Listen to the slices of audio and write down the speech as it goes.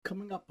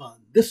Coming up on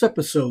this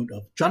episode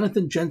of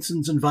Jonathan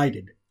Jensen's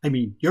Invited.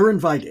 You're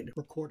invited.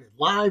 Recorded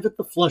live at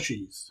the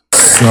Flushies.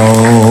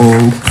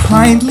 So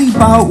kindly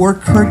bow or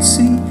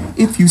curtsy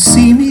if you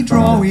see me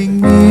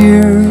drawing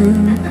near,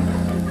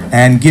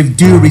 and give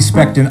due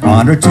respect and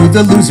honor to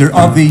the loser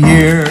of the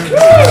year.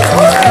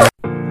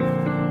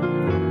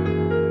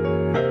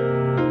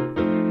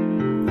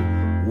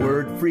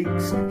 Word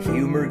freaks,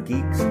 humor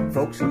geeks,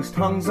 folks whose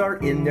tongues are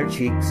in their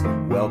cheeks.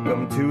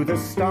 Welcome to the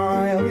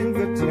Style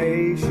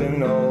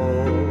Invitational.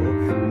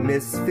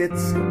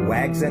 Misfits,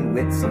 wags and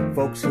wits,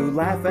 folks who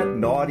laugh at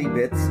naughty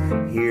bits.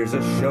 Here's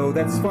a show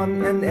that's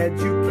fun and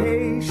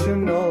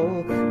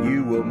educational.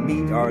 You will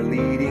meet our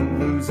leading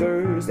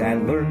losers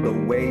and learn the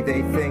way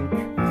they think.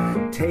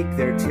 Take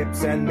their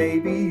tips and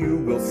maybe you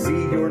will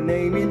see your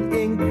name in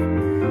ink.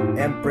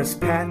 Empress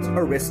Pat,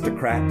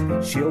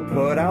 aristocrat, she'll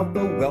put out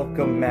the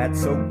welcome mat.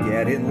 So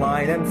get in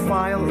line and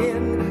file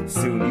in,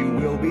 soon you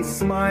will be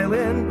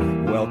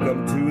smiling.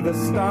 Welcome to the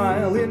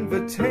Style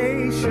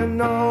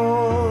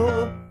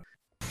Invitational.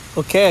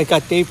 Okay, I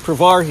got Dave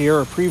Prevar here,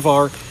 or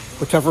Prevar,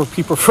 whichever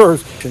he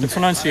prefers. The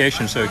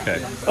pronunciation's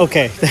okay.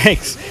 Okay,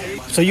 thanks.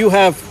 So you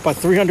have about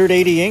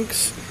 380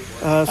 inks,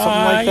 something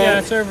like that? Yeah,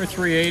 it's over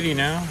 380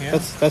 now. Yeah.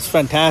 That's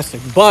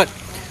fantastic. But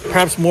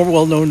perhaps more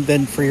well-known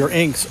than for your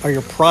inks are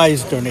your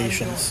prize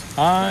donations.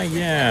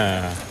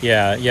 Yeah.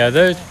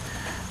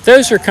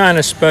 Those are kind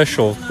of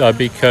special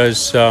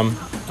because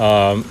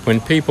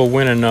when people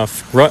win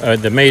enough,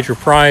 the major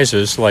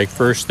prizes, like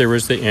first there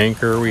was the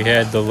Inker, we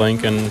had the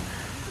Lincoln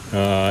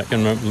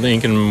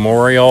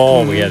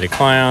Memorial, we had the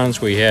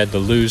Clowns, we had the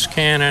Loose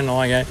Cannon, all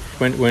like that.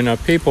 When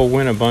people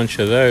win a bunch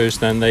of those,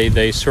 then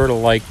they sort of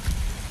like,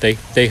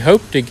 they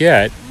hope to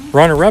get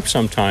runner-up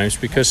sometimes,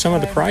 because some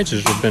of the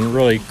prizes have been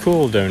really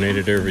cool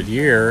donated over the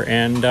year,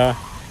 and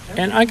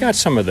I got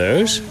some of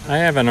those. I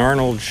have an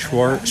Arnold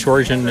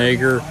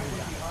Schwarzenegger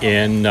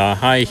in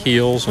high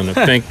heels and a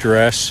pink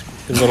dress.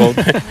 A little,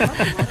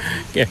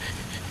 yeah,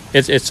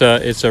 it's a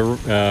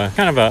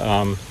kind of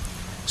a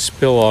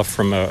spill off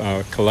from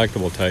a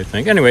collectible type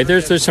thing. Anyway,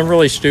 there's some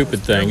really stupid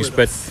things,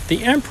 but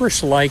the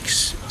Empress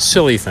likes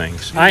silly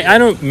things. I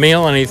don't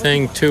mail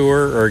anything to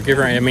her or give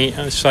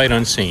her, sight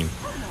unseen.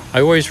 I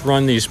always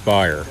run these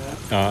by her.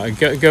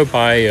 Go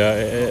buy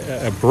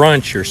a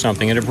brunch or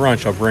something. At a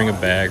brunch, I'll bring a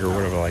bag or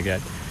whatever like that.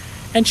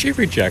 And she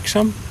rejects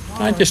them.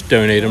 I just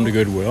donate them to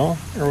Goodwill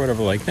or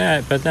whatever like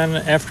that. But then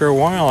after a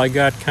while, I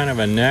got kind of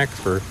a knack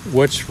for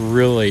what's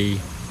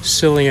really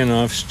silly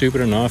enough,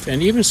 stupid enough,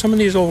 and even some of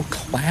these old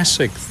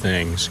classic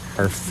things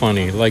are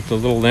funny, like the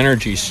little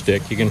energy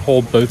stick. You can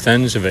hold both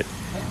ends of it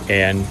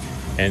and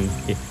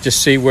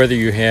just see whether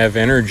you have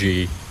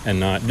energy and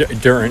not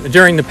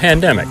during the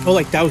pandemic. Oh,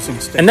 like dowsing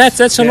sticks. And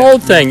that's an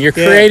old thing. You're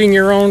creating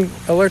your own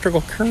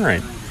electrical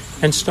current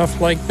and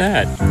stuff like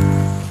that.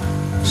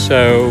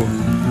 So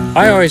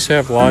I always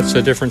have lots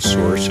of different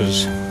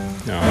sources.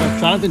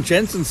 Jonathan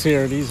Jensen's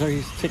here. He's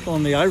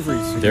tickling the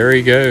ivories. There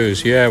he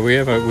goes. Yeah, we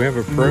have a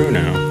pro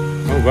now.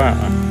 Oh wow,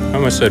 I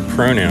almost said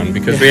pronoun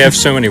because we have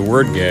so many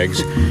word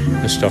gags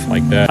and stuff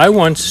like that. I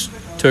once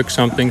took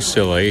something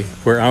silly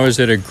where I was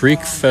at a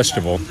Greek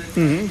festival,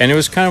 and it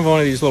was kind of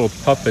one of these little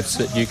puppets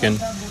that you can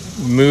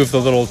move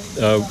the little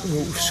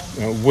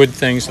wood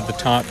things at the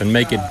top and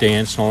make it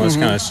dance and all this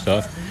kind of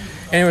stuff.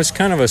 And it was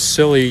kind of a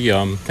silly,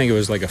 I think it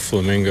was like a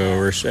flamingo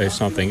or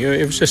something.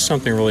 It was just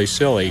something really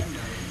silly.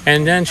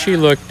 And then she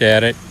looked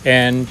at it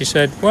and she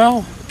said,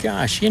 well,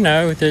 gosh,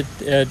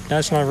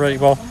 that's not really,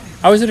 well,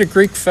 I was at a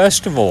Greek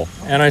festival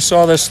and I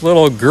saw this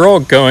little girl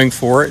going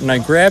for it and I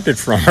grabbed it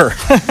from her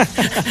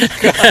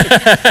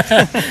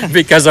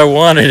because I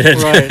wanted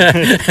it.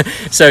 Right.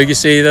 So you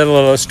see that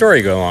little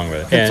story go along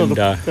with it. And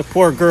so the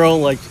poor girl,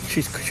 like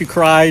she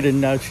cried and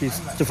now she's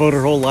devoted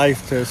her whole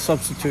life to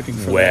substituting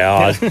for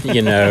that.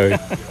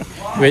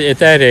 Well, at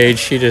that age,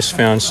 she just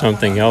found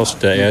something else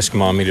to ask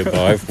mommy to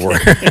buy for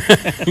her.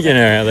 You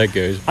know how that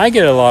goes. I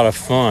get a lot of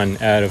fun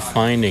out of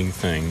finding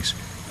things.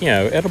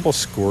 Edible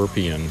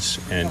scorpions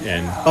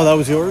and Oh, that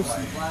was yours?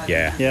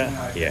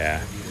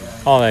 Yeah.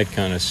 All that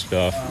kind of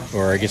stuff.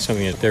 Or I get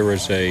something. There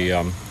was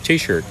a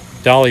T-shirt.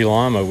 Dalai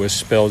Lama was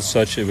spelled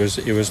such it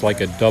was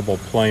like a double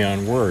play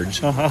on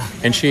words.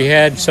 And she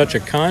had such a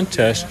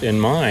contest in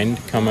mind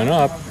coming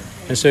up.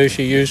 And so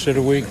she used it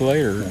a week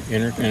later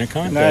in a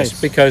contest. Nice.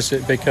 Because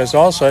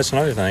also that's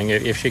another thing.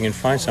 If she can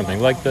find something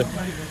like the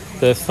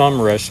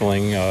thumb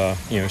wrestling,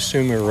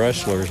 sumo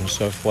wrestlers and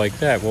stuff like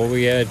that. Well,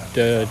 we had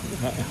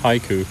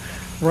haiku,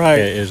 right,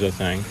 is a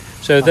thing.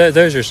 So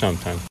those are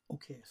sometimes.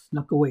 Okay,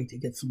 snuck away to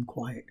get some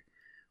quiet.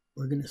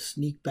 We're gonna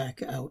sneak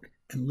back out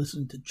and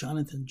listen to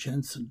Jonathan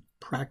Jensen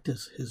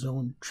practice his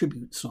own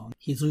tribute song.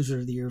 He's loser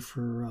of the year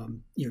for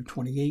year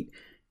 28,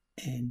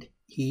 and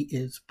he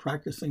is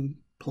practicing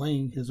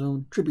playing his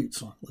own tribute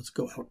song. Let's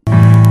go out.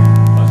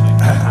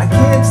 I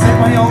can't say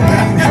my own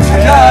name.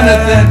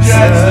 Jonathan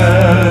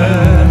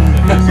Jensen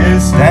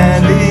is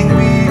standing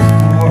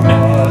before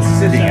us,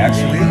 sitting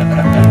actually.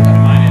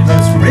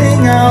 Let's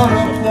ring out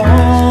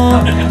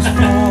applause for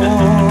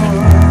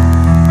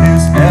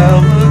his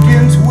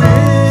elegant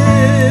wit.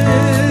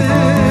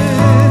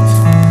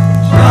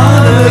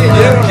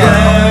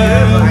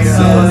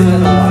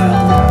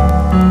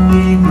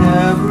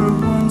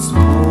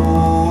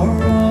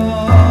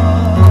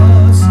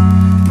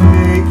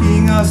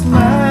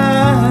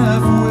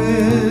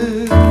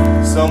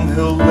 some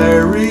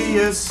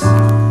hilarious bit.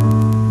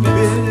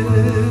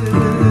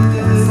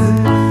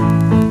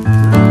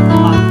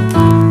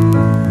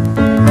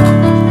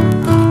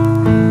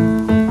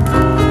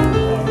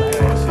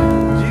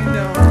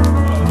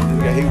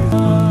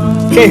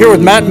 Okay, here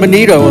with Matt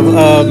Manito,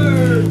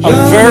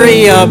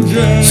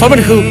 someone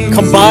who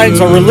combines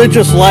a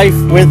religious life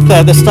with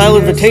the Style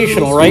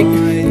Invitational, right?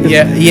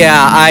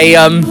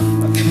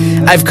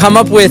 I've come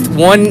up with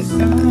one,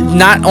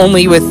 not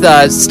only with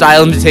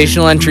Style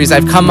Invitational entries,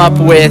 I've come up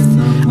with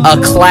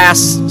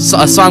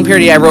a song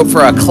parody I wrote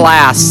for a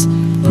class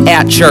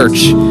at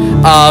church.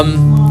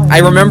 I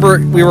remember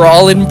we were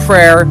all in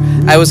prayer.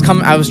 I was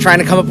trying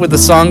to come up with a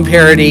song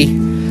parody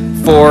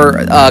for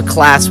a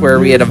class where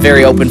we had a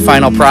very open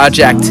final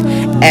project,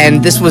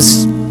 and this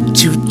was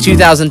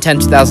 2010,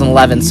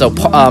 2011, so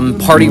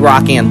Party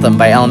Rock Anthem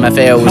by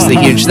LMFAO was the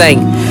huge thing,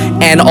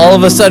 and all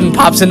of a sudden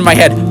pops into my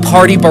head,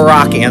 Party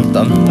Barack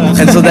Anthem,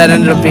 and so that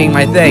ended up being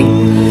my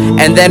thing.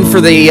 And then for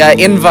the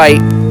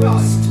invite,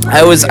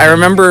 I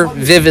remember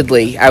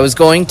vividly, I was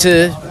going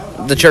to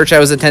the church I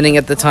was attending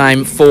at the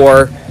time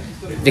for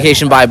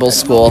Vacation Bible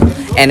School,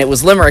 and it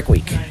was Limerick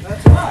Week.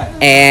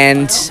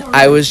 And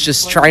I was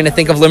just trying to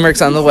think of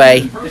limericks on the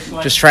way,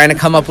 just trying to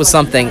come up with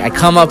something. I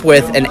come up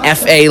with an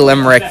FA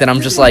limerick that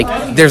I'm just like,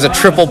 there's a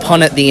triple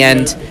pun at the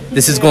end.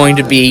 This is going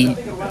to be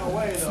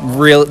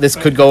real. This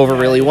could go over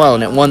really well,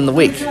 and it won the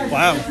week.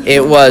 Wow!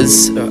 It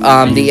was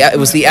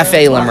the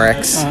FA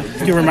limericks.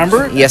 Do you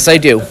remember it? Yes, I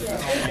do.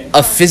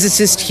 A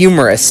physicist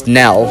humorist,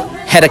 Nell,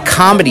 had a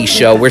comedy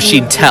show where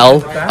she'd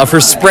tell of her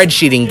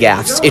spreadsheeting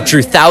gaffes. It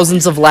drew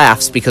thousands of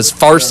laughs because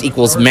farce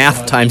equals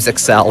math times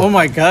Excel. Oh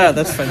my God,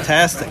 that's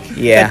fantastic.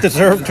 Yeah. That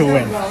deserved to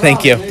win.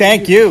 Thank you.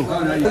 Thank you.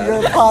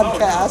 Your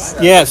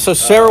podcast. Yeah, so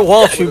Sarah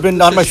Walsh, you've been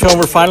on my show, and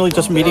we're finally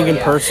just meeting in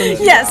person.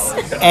 Yes.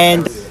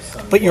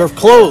 But you're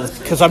clothed,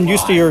 because I'm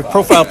used to your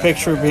profile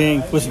picture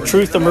being, was it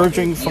truth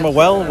emerging from a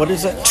well? What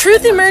is it?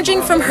 Truth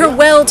emerging from her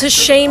well to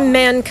shame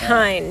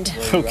mankind.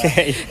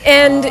 Okay.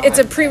 And it's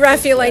a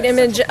pre-Raphaelite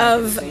image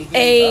of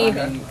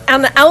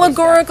an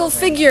allegorical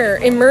figure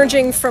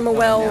emerging from a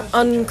well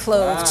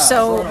unclothed.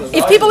 So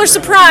if people are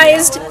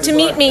surprised to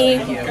meet me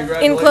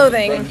in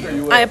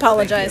clothing, I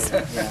apologize.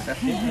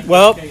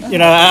 Well,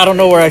 I don't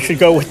know where I should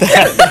go with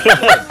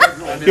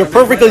that. You're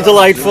perfectly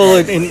delightful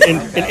in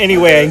any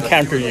way I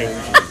encounter you.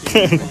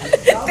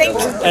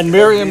 Thank you. And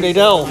Miriam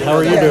Nadell, how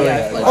are you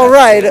doing? All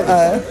right.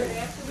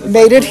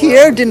 Made it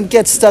here. Didn't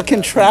get stuck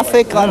in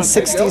traffic on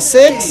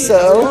 66,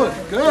 so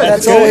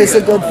that's always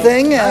a good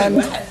thing.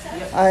 And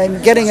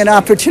I'm getting an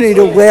opportunity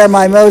to wear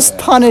my most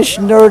punished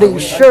nerdy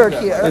shirt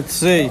here. Let's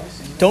see.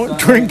 Don't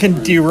drink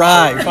and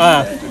derive.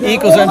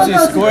 Equals MC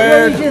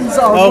squared.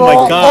 Oh my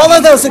God. All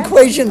of those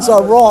equations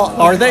are wrong.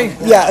 Are they?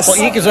 Yes. Well,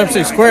 E equals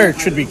MC squared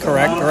should be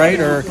correct, right?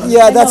 Or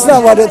yeah, that's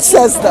not what it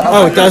says though.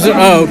 oh, it doesn't?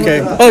 Oh,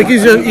 okay. Oh,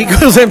 it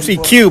equals MC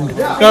cubed.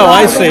 Oh,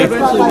 I see.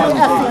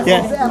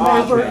 Yeah.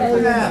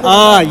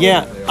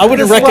 Yeah. I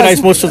wouldn't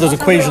recognize most of those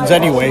equations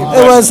anyway.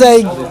 It was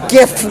a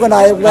gift when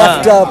I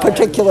left a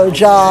particular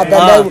job,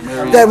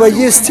 and they were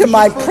used to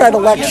my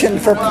predilection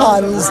for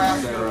puns.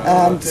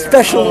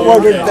 Special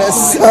ordered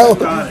this, so.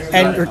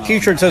 And your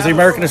T-shirt says the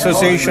American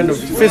Association of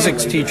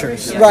Physics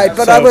Teachers. Right,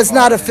 but I was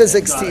not a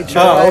physics teacher.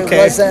 Oh,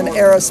 okay. I was an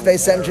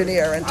aerospace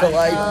engineer until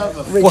I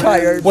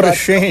retired. What a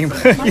shame!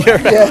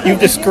 You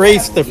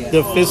disgraced the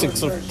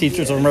physics of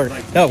teachers of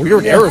America. No, you're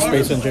an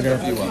aerospace engineer.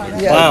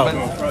 Yeah.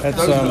 Wow,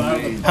 that's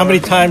how many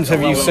times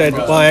have you said?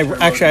 Well, I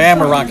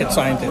am a rocket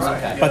scientist.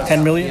 About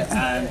 10 million.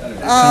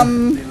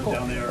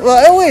 Well,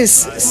 I always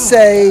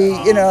say,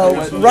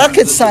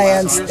 rocket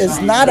science is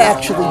not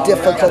actually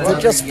difficult.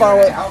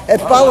 It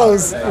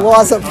follows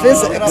laws of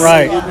physics.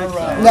 Right.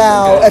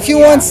 Now, if you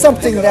want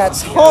something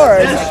that's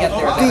hard,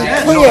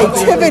 the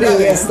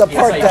creativity is the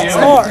part that's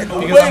hard.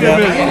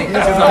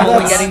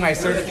 Getting my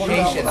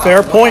certification.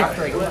 Fair point.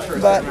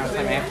 But,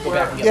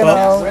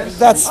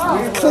 that's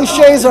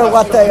cliches are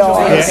what they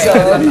are. Yeah.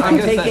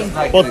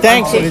 So. Well,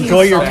 thanks and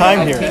enjoy your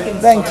time here.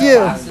 Thank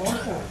you.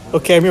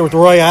 Okay, I'm here with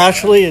Roy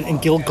Ashley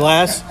and Gil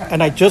Glass,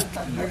 and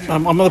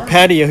I'm on the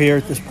patio here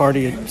at this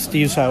party at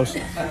Steve's house,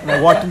 and I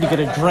walked in to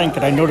get a drink,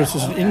 and I noticed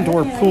there's an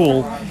indoor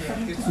pool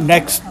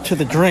next to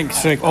the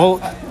drinks, and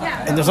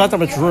there's not that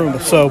much room,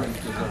 so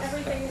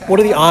what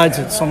are the odds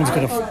that someone's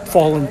going to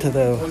fall into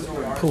the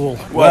pool?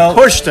 Well,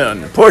 pushed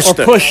in,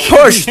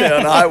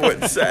 I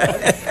would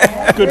say.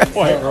 Good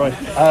point, Roy.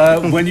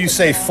 When you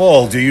say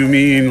fall, do you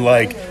mean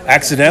like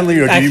accidentally,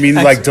 or do you mean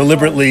like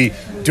deliberately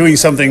doing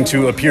something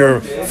to appear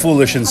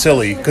foolish and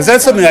silly? Because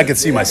that's something I could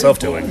see myself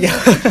doing. Yeah,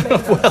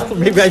 well,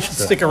 maybe I should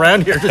stick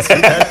around here to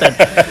see that then.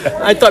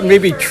 I thought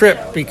maybe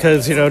trip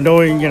because,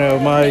 knowing,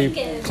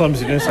 my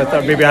clumsiness, I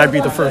thought maybe I'd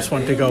be the first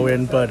one to go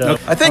in, but...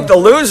 I think the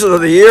loser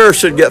of the year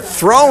should get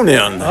thrown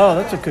in. Oh,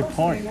 that's a good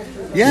point.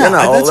 Yeah,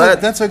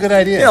 that's a good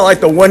idea.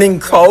 Like the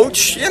winning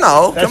coach, come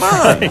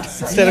on. Right.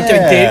 Instead of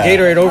getting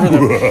Gatorade over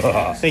them,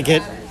 they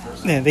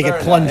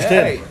get plunged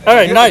in. All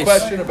right, nice.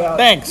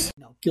 Thanks.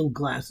 Gil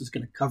Glass is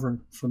going to cover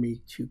for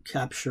me to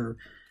capture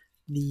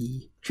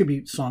the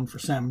tribute song for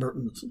Sam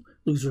Merton's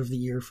Loser of the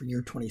Year for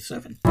year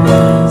 27.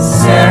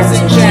 Sam's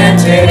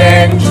enchanted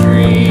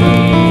entries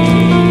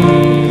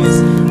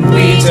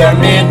lead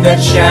amid the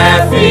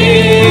chaffing,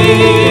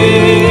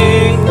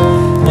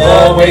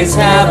 always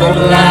have them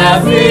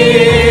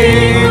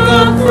laughing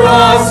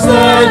across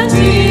the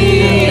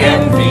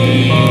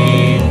DMV,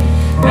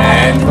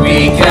 and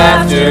week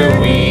after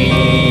week,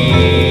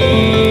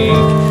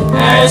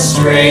 as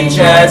strange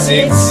as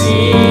it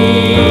seems,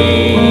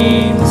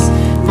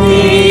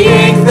 the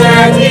ink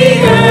that he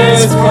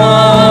earns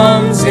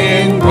comes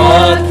in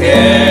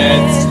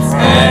buckets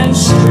and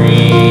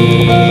streams.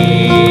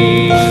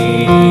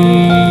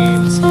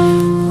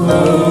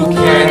 Who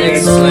can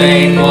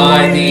explain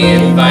why the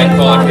invite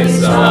caught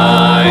his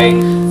eye?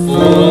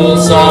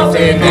 Fools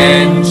often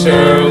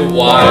enter,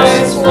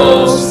 wise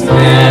folks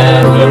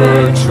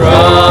never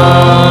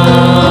try.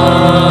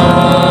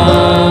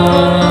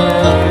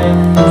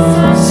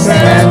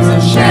 Sam's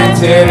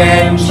enchanted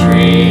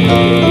entries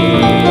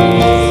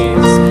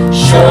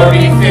sure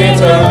befit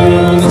a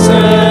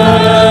loser.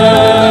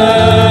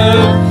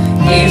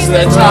 He's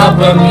the top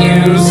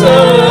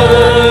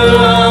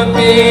amuser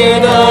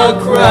amid a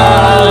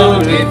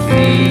crowded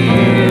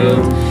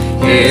field.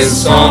 His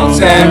songs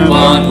and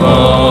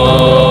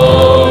monologues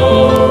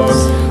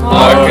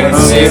are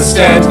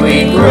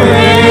consistently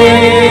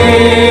great.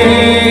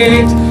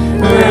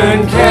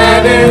 Earn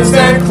cannons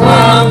and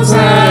clowns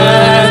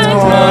at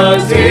a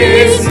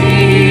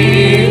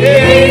dizzying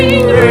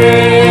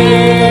rate.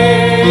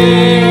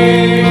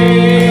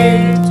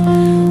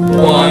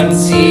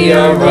 Once he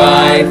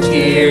arrived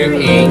here,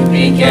 ink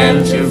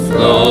began to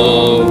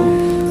flow.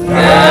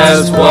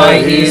 That's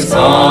why he's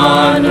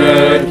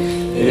honored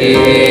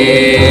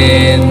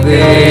in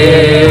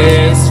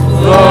this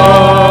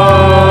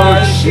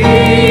floor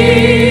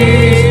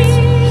sheet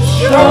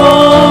show.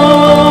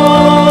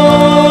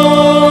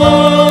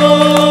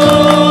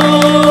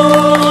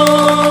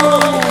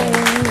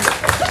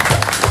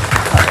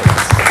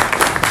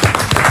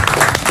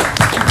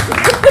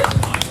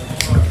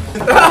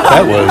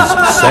 That was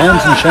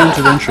Sam's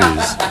Enchanted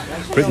Entries,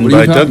 written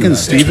by Duncan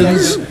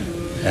Stevens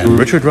and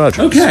Richard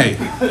Rogers. Okay.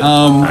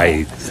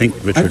 I think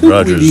Richard we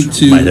Rogers need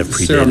to might have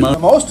predated. The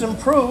most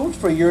improved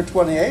for year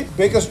 28,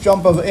 biggest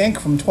jump of ink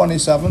from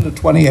 27 to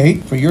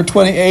 28. For year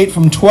 28,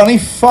 from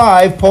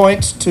 25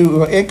 points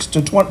to inks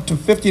to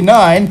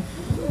 59,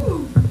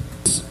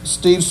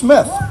 Steve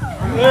Smith. All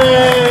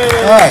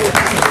right.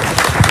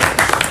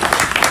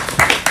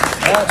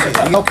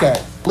 Okay.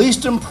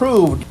 Least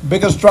improved,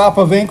 biggest drop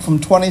of ink from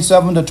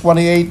 27 to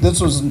 28.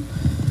 This is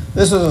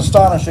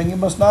astonishing. You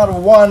must not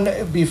have won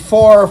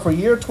before for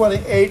year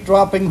 28,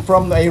 dropping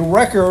from a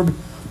record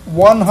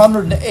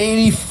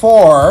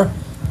 184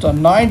 to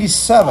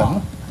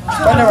 97.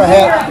 I never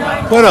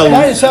had. What a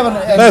 97.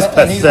 That's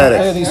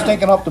pathetic. He's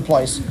stinking up the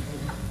place.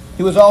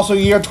 He was also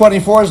year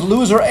 24's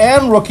loser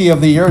and rookie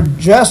of the year,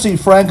 Jesse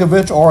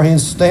Frankovich, or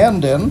his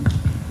stand-in.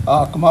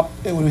 Come up,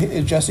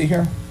 is Jesse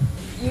here?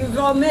 You've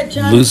all met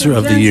Jonathan Loser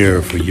of the year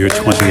for year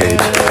 28.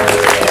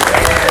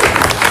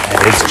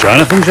 It's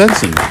Jonathan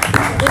Jensen.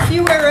 If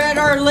you were at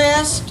our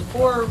last,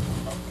 or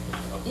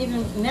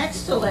even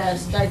next to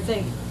last, I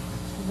think,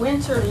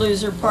 winter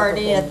loser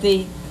party at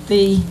the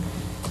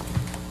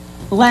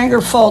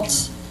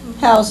Langerfoltz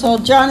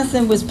household,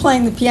 Jonathan was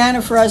playing the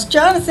piano for us.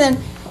 Jonathan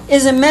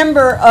is a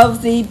member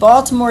of the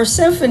Baltimore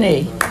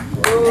Symphony. He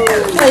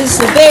plays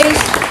the bass,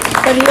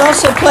 but he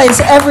also plays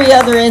every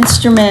other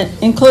instrument,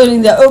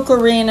 including the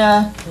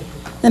ocarina,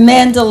 the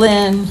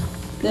mandolin,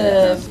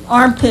 the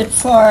armpit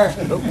fart,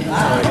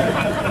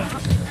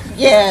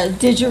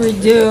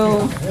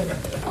 didgeridoo,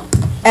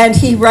 and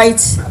he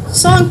writes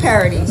song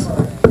parodies.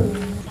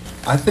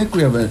 I think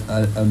we have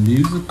a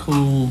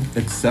musical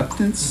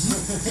acceptance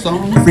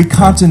song. Every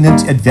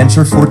continent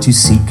adventure for to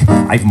seek.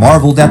 I've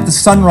marveled at the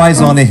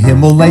sunrise on a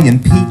Himalayan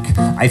peak.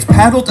 I've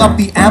paddled up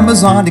the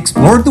Amazon,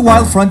 explored the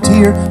wild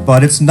frontier,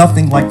 but it's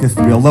nothing like the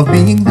thrill of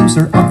being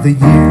loser of the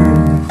year.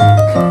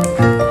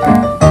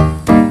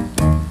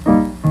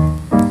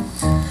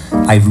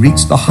 I've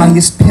reached the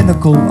highest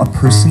pinnacle a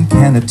person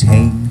can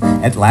attain.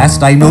 At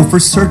last I know for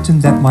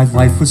certain that my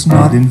life was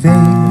not in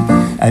vain.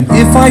 And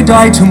if I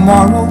die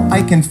tomorrow,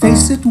 I can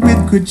face it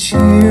with good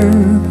cheer,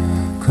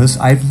 'cause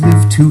I've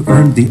lived to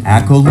earn the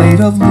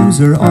accolade of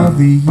loser of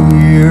the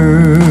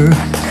year.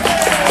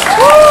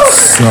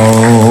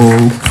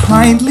 So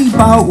kindly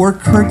bow or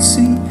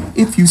curtsy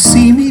if you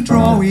see me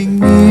drawing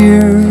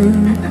near,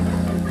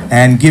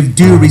 and give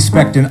due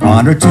respect and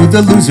honor to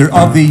the loser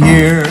of the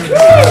year.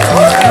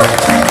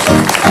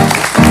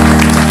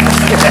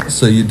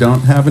 So you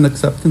don't have an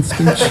acceptance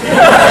speech?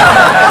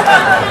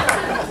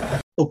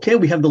 Okay,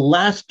 we have the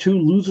last two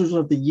losers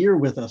of the year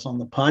with us on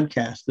the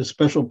podcast, this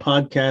special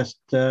podcast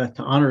to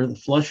honor the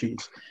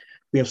Flushies.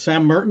 We have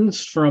Sam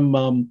Mertens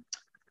from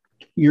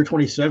year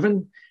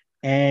 27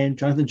 and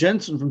Jonathan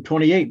Jensen from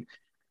 28.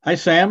 Hi,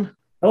 Sam.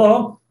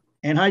 Hello.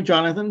 And hi,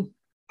 Jonathan.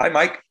 Hi,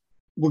 Mike.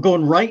 We're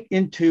going right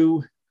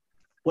into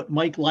what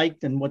Mike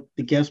liked and what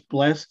the guest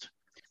blessed.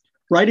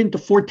 Right into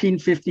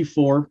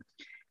 1454.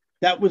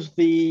 That was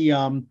the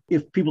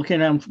if people came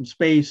down from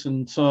space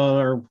and saw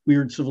our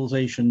weird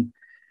civilization,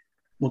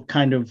 what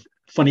kind of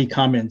funny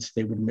comments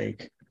they would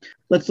make.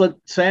 Let's let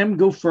Sam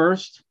go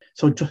first.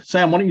 So,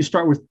 Sam, why don't you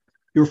start with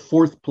your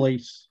fourth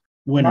place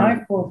winner?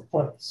 My fourth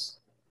place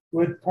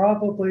would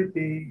probably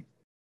be,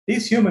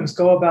 these humans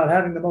go about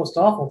having the most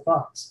awful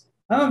thoughts.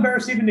 I'm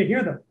embarrassed even to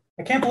hear them.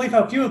 I can't believe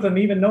how few of them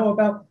even know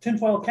about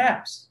tinfoil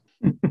caps.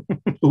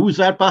 Who's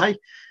that by?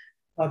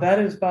 That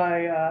is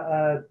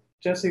by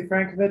Jesse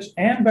Frankovich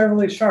and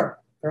Beverly Sharp.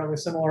 Fairly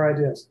similar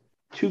ideas.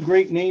 Two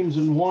great names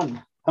in one.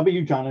 How about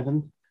you,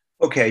 Jonathan?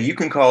 Okay, you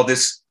can call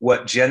this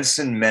what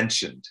Jensen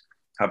mentioned.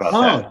 How about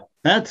that? Oh,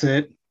 that's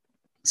it.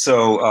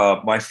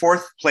 So my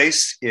fourth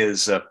place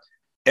is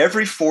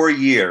every 4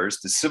 years,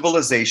 the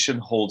civilization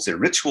holds a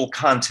ritual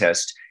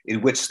contest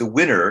in which the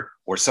winner,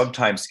 or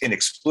sometimes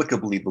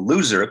inexplicably the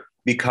loser,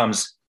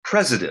 becomes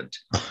president,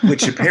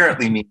 which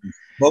apparently means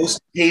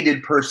most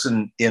hated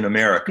person in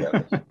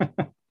America.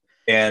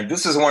 And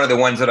this is one of the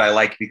ones that I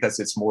like because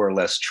it's more or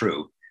less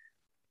true.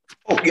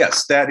 Oh,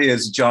 yes, that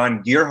is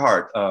John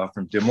Gearhart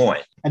from Des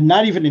Moines. And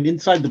not even an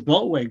Inside the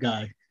Beltway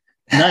guy.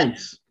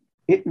 Nice.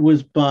 It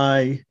was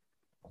by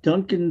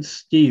Duncan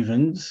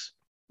Stevens.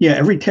 Yeah,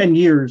 every 10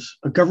 years,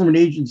 a government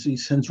agency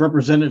sends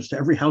representatives to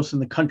every house in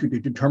the country to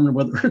determine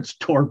whether its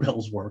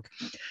doorbells work.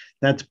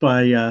 That's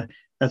by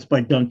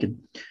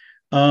Duncan.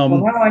 Well,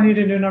 now I need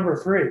a new number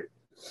 3.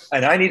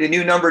 And I need a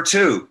new number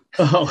 2.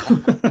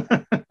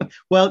 Oh,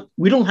 well,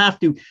 we don't have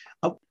to.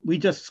 We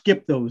just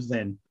skip those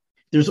then.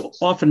 There's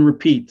often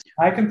repeats.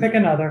 I can pick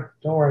another.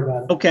 Don't worry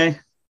about it. Okay.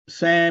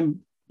 Sam,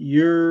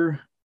 you're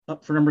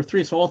up for number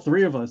 3. So all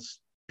three of us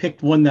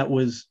picked one that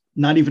was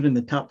not even in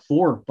the top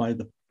 4 by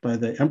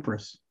the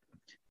Empress.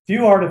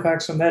 Few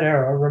artifacts from that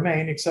era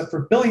remain except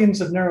for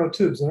billions of narrow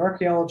tubes that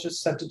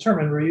archaeologists have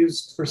determined were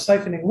used for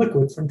siphoning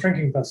liquid from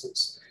drinking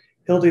vessels.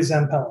 Hildy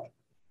Zampella.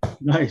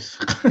 Nice.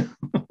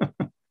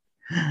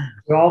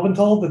 We've all been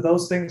told that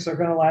those things are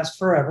going to last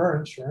forever,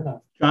 and sure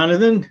enough.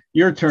 Jonathan,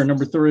 your turn,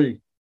 number 3.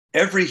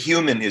 Every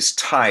human is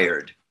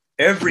tired.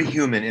 Every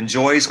human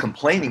enjoys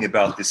complaining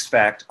about this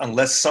fact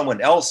unless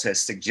someone else has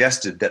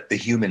suggested that the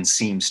human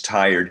seems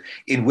tired,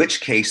 in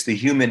which case the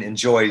human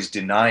enjoys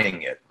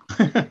denying it.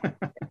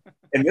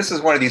 And this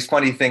is one of these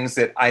funny things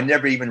that I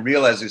never even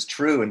realized is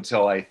true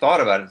until I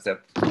thought about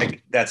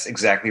it. That's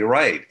exactly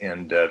right.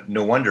 And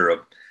no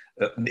wonder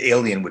an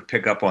alien would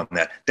pick up on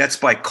that. That's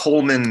by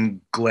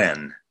Coleman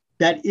Glenn.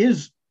 That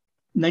is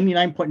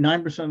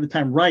 99.9% of the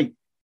time right.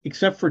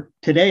 Except for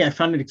today, I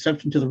found an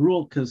exception to the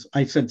rule because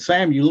I said,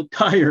 Sam, you look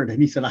tired. And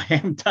he said, I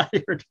am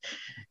tired.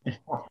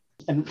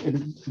 And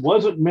it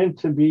wasn't meant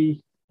to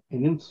be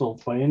an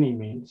insult by any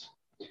means.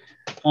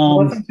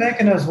 Wasn't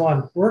taken as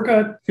one. We're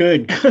good.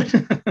 Good.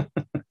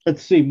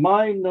 Let's see.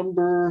 My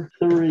number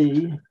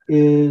 3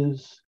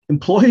 is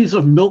employees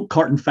of milk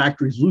carton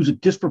factories lose a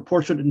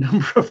disproportionate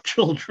number of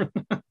children.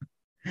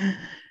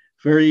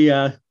 Very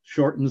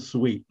short and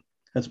sweet.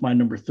 That's my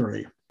number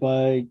 3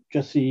 by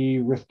Jesse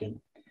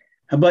Rifkin.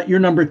 How about your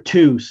number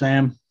 2,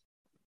 Sam?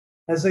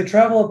 As they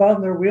travel about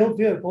in their wheeled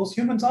vehicles,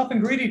 humans often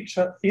greet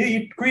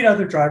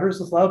other drivers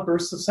with loud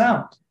bursts of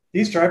sound.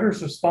 These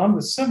drivers respond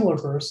with similar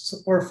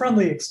bursts or a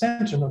friendly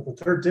extension of the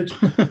third digit.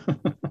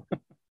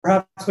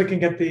 Perhaps we can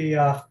get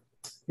the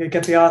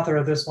author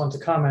of this one to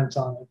comment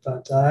on it,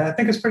 but I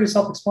think it's pretty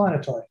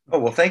self-explanatory. Oh,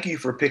 well, thank you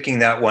for picking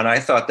that one. I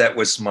thought that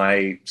was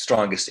my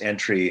strongest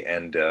entry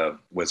and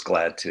was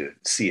glad to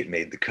see it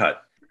made the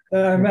cut.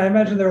 I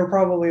imagine there were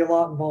probably a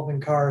lot involving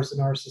cars in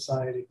our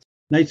society.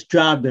 Nice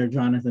job there,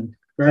 Jonathan.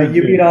 Very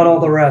you beat out all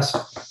the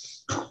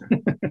rest.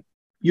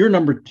 You're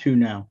number 2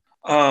 now.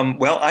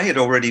 Well, I had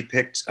already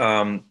picked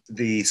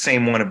the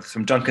same one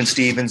from Duncan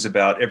Stevens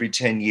about every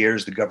 10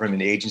 years, the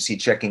government agency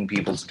checking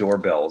people's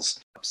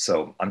doorbells.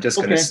 So I'm just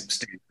going to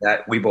state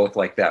that. We both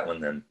like that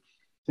one then.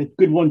 It's a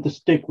good one to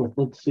stick with.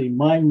 Let's see.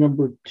 My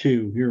number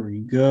 2. Here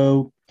we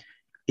go.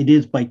 It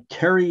is by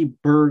Terry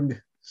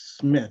Berg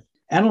Smith.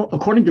 And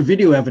according to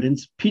video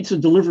evidence, pizza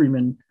delivery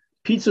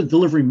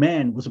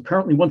man was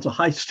apparently once a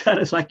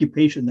high-status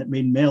occupation that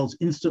made males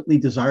instantly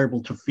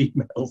desirable to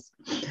females.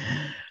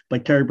 By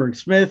Terry Berg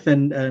Smith,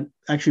 and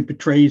actually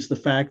portrays the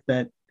fact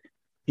that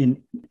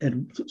at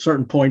a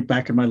certain point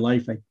back in my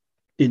life, I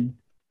did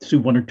see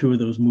 1 or 2 of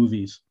those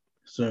movies.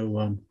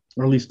 So,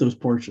 or at least those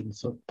portions.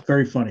 So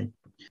very funny.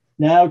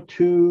 Now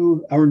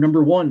to our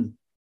number 1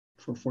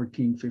 for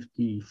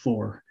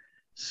 1454.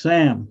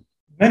 Sam.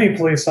 Many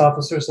police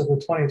officers of the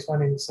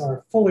 2020s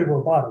are fully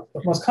robotic,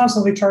 but must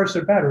constantly charge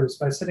their batteries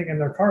by sitting in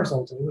their cars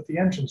all day with the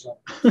engines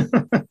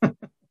running.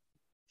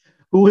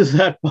 Who is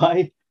that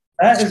by?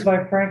 That is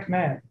by Frank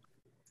Mann.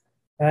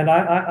 And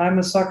I'm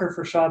a sucker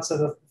for shots of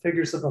the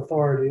figures of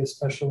authority,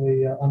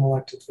 especially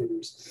unelected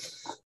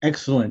figures.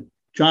 Excellent.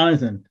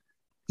 Jonathan,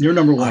 you're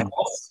number 1.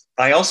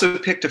 I also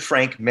picked a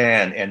Frank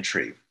Mann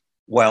entry.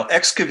 While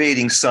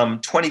excavating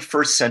some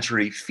 21st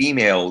century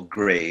female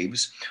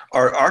graves,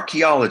 our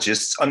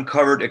archaeologists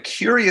uncovered a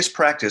curious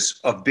practice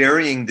of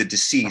burying the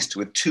deceased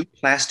with 2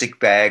 plastic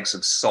bags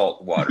of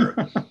salt water.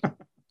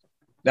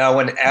 Now,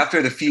 when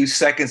after the few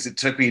seconds it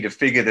took me to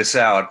figure this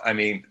out, I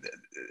mean,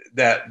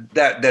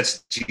 that's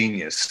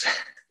genius.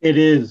 It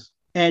is.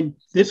 And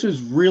this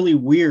is really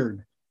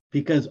weird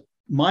because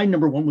my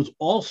number one was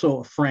also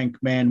a Frank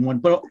Mann one,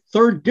 but a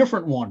third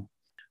different one.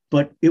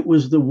 But it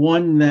was the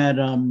one that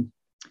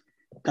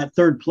got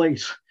third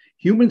place.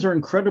 Humans are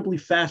incredibly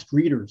fast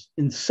readers.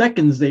 In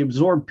seconds, they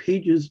absorb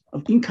pages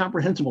of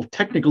incomprehensible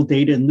technical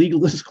data and legal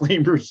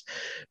disclaimers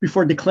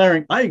before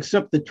declaring, I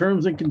accept the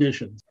terms and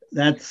conditions.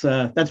 That's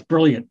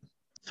brilliant.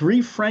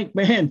 Three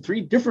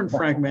different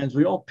Frank Manns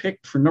we all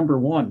picked for number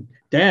one.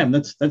 Damn,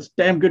 that's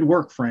damn good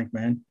work, Frank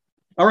Mann.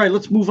 All right,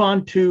 let's move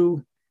on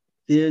to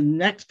the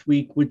next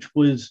week, which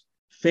was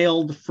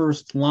failed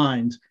first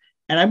lines.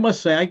 And I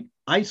must say,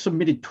 I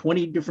submitted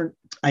 20 different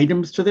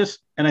items to this,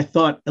 and I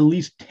thought at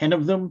least 10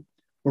 of them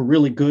were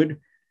really good.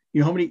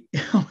 You know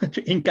how much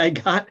ink I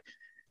got?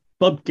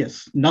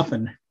 Bubkiss,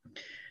 nothing.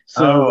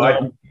 So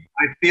I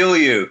feel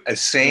you.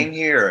 Same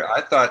here.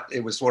 I thought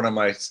it was one of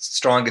my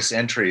strongest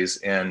entries,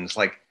 and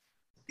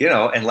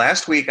and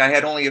last week I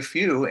had only a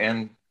few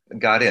and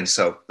got in.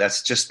 So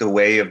that's just the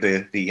way of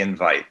the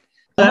invite.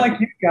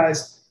 Unlike you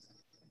guys,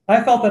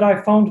 I felt that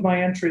I phoned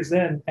my entries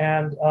in,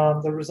 and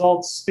the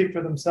results speak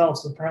for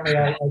themselves. Apparently,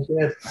 I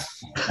did.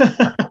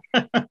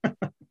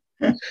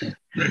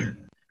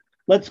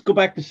 Let's go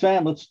back to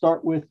Sam. Let's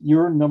start with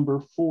your number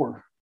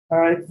 4. All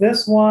right,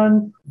 this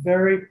one,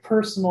 very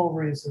personal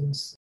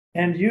reasons.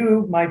 And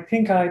you, my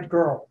pink-eyed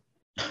girl,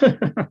 Kevin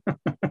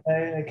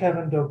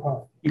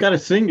Dopar. You got to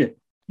sing it.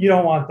 You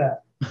don't want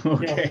that.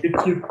 Okay.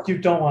 You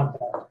don't want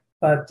that.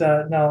 But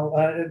no,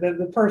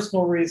 the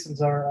personal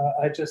reasons are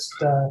I just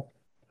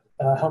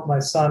helped my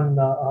son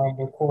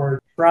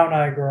record Brown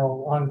Eye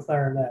Girl on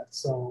clarinet.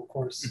 So, of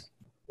course,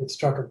 it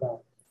struck a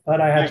bell. But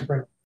I had to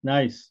bring it.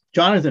 Nice.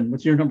 Jonathan,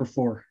 what's your number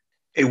 4?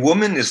 A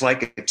woman is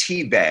like a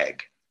tea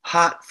bag,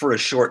 hot for a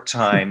short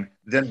time,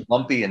 then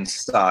lumpy and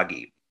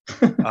soggy.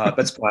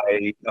 That's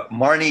by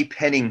Marnie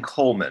Penning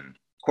Coleman.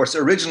 Of course,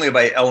 originally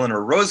by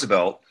Eleanor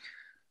Roosevelt,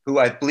 who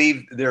I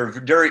believe there are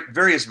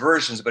various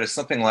versions, but it's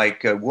something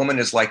like a woman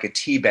is like a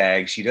tea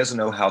bag. She doesn't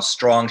know how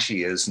strong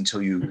she is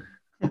until you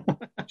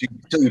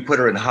put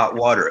her in hot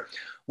water,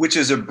 which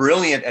is a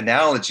brilliant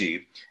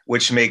analogy,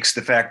 which makes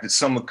the fact that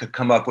someone could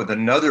come up with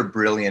another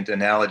brilliant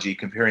analogy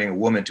comparing a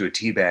woman to a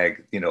tea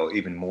bag,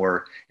 even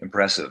more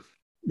impressive.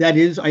 That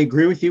is, I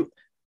agree with you.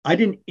 I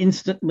didn't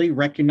instantly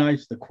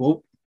recognize the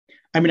quote.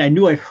 I mean, I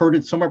knew I heard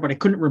it somewhere, but I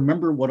couldn't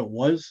remember what it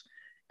was.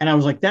 And I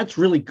was like, that's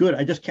really good.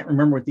 I just can't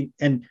remember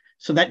and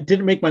so that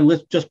didn't make my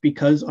list just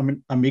because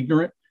I'm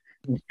ignorant.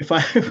 If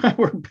I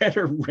were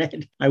better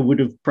read, I would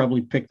have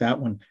probably picked that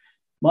one.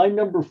 My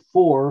number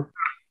 4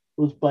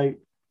 was by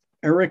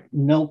Eric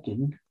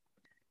Nelkin.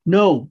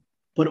 No,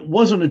 but it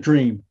wasn't a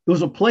dream. It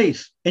was a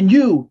place. And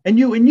you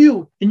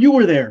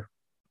were there.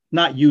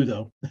 Not you,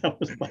 though. That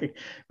was by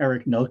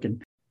Eric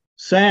Nelkin.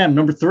 Sam,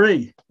 number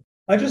 3.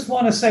 I just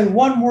want to say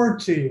one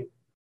word to you.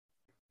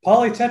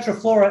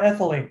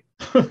 Polytetrafluoroethylene.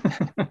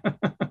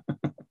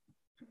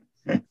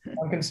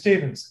 Duncan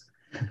Stevens.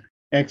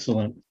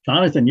 Excellent.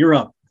 Jonathan, you're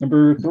up.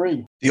 Number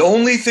 3. The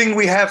only thing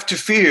we have to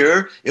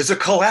fear is a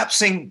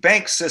collapsing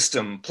bank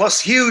system,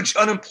 plus huge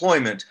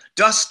unemployment,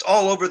 dust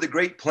all over the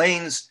Great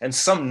Plains, and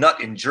some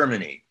nut in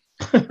Germany.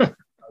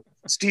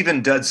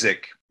 Stephen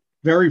Dudzik.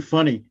 Very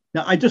funny.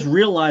 Now, I just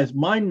realized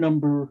my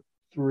number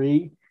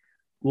 3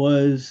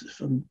 was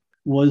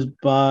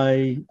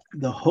by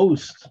the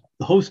host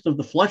of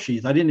the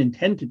Flushies. I didn't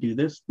intend to do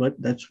this,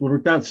 but that's what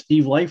worked out.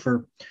 Steve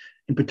Leifer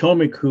in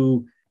Potomac,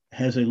 who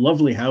has a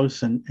lovely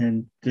house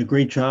and did a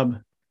great job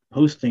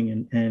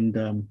hosting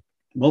and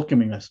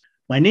welcoming us.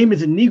 My name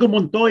is Inigo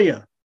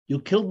Montoya.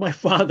 You killed my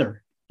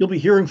father. You'll be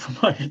hearing from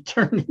my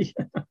attorney.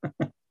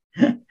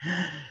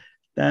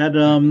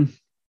 That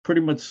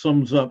pretty much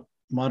sums up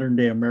modern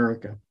day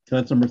America. So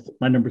that's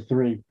my number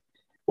 3.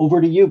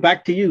 Over to you.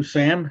 Back to you,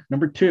 Sam.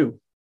 Number 2.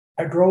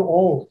 I grow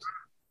old.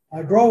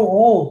 I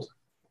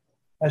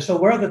shall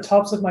wear the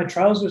tops of my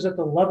trousers at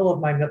the level of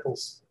my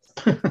nipples.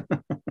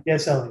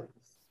 Yes, Elliot.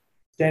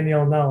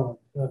 Danielle Nowlin,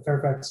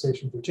 Fairfax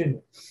Station, Virginia.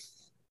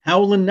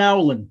 Howlin'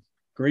 Nowlin.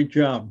 Great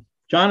job.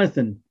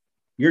 Jonathan,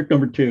 you're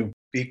number 2.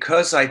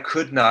 Because I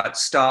could not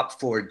stop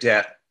for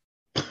debt.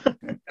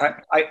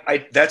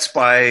 That's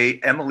by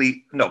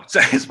Emily. No,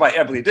 it's by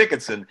Emily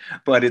Dickinson,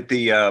 but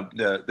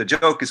the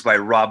joke is by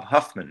Rob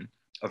Huffman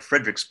of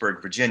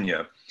Fredericksburg,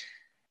 Virginia.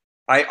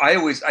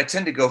 I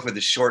tend to go for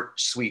the short,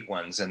 sweet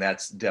ones, and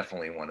that's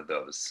definitely one of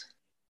those.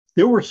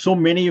 There were so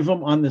many of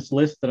them on this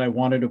list that I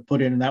wanted to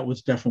put in, and that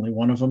was definitely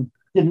one of them.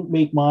 Didn't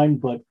make mine,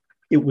 but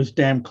it was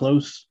damn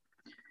close.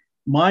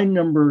 My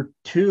number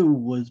 2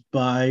 was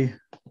by,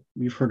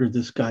 we've heard of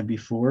this guy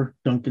before,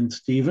 Duncan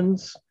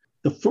Stevens.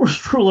 The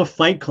first rule of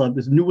Fight Club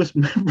is newest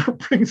member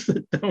brings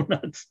the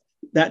donuts.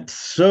 That's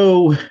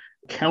so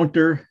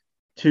counter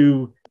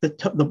to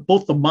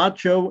both the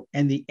macho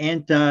and the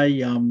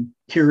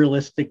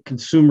anti-materialistic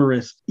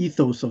consumerist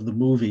ethos of the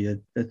movie.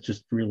 That's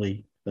just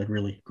really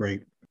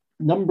great.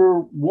 Number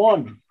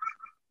 1,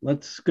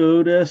 let's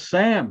go to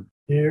Sam.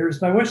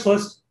 Here's my wish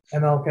list,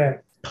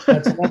 MLK.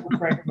 That's one for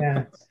Frank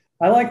McManus.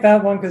 I like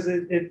that one because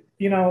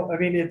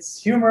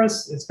it's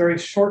humorous, it's very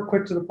short,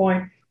 quick to the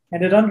point,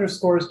 and it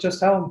underscores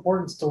just how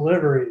important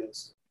delivery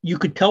is. You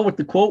could tell what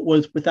the quote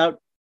was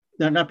without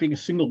there not being a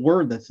single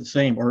word that's the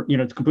same, or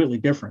it's completely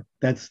different.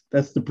 That's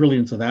the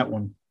brilliance of that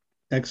one.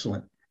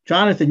 Excellent.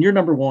 Jonathan, you're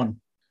number one.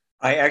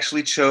 I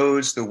actually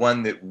chose the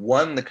one that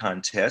won the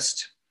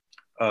contest,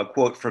 a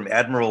quote from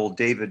Admiral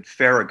David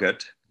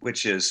Farragut,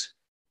 which is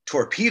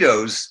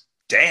 "Torpedoes,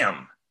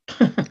 damn,"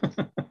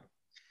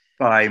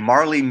 by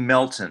Marley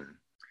Melton.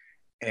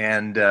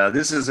 And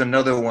this is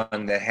another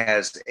one that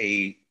has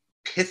a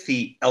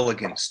pithy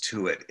elegance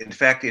to it. In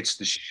fact, it's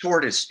the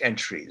shortest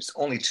entry. It's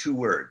only 2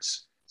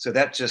 words. So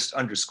that just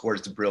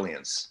underscores the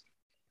brilliance.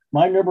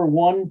 My number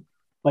one,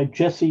 by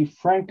Jesse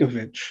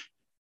Frankovich.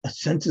 A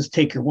census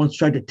taker once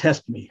tried to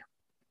test me.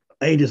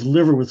 I ate his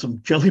liver with some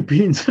jelly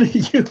beans and a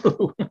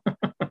yoo-hoo.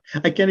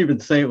 I can't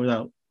even say it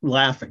without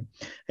laughing.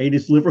 I ate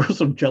his liver with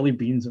some jelly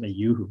beans and a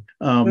yoo-hoo.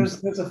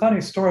 There's a funny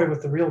story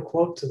with the real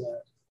quote to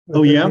that.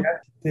 Oh, yeah?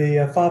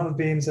 The fava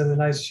beans and the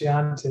nice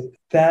Chianti.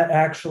 That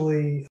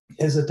actually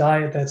is a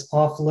diet that's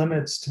off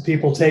limits to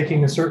people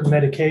taking a certain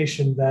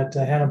medication that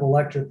Hannibal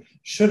Lecter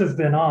should have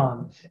been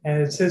on.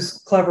 And it's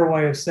his clever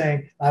way of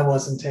saying, I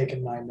wasn't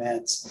taking my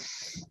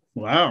meds.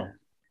 Wow.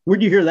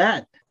 Where'd you hear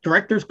that?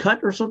 Director's cut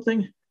or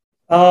something?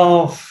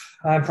 Oh,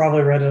 I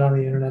probably read it on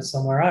the internet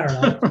somewhere. I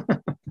don't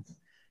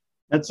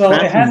know. So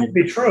it has to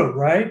be true,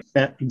 right?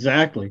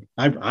 Exactly.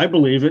 I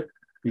believe it.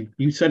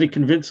 You said it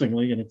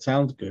convincingly, and it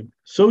sounds good.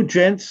 So,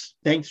 gents,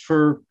 thanks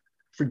for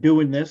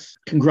doing this.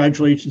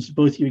 Congratulations to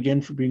both of you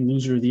again for being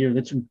Loser of the Year.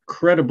 That's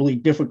incredibly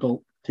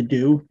difficult to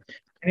do.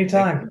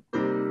 Anytime.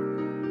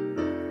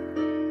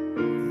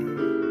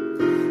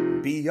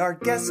 Be our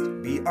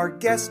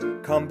guest,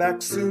 come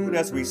back soon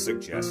as we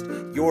suggest.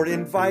 You're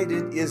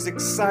invited, is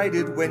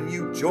excited when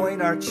you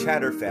join our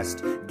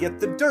Chatterfest. Get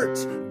the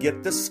dirt,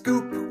 get the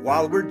scoop,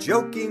 while we're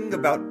joking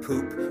about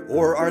poop,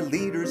 or our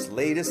leader's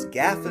latest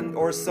gaffin',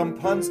 or some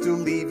puns to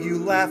leave you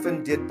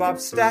laughing. Did Bob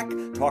Stack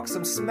talk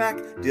some smack?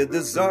 Did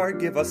the Czar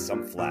give us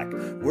some flack?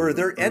 Were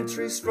there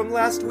entries from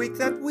last week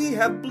that we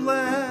have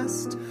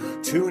blessed?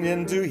 Tune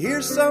in to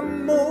hear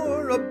some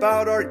more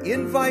about our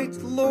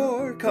invite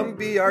lore. Come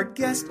be our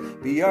guest,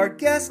 be our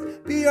guest,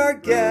 be our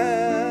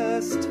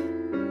guest.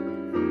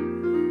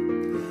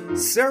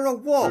 Sarah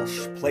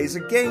Walsh plays a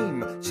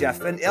game.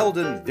 Jeff and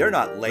Eldon, they're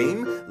not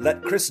lame.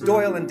 Let Chris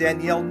Doyle and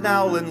Danielle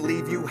Nowlin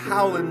leave you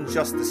howlin'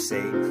 just the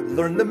same.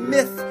 Learn the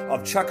myth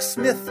of Chuck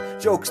Smith,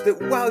 jokes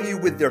that wow you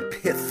with their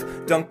pith.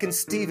 Duncan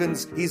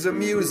Stevens, he's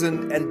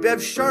amusin', and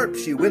Bev Sharp,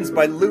 she wins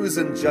by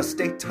losin'. Just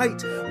stay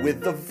tight with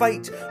the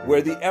Vite,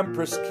 where the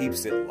Empress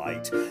keeps it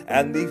light,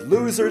 and the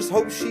losers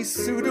hope she's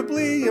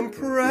suitably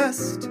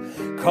impressed.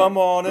 Come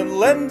on and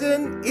lend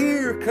an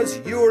ear, 'cause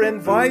you're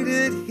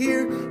invited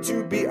here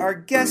to be our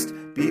guest,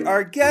 be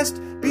our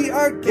guest, be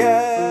our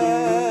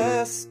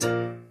guest.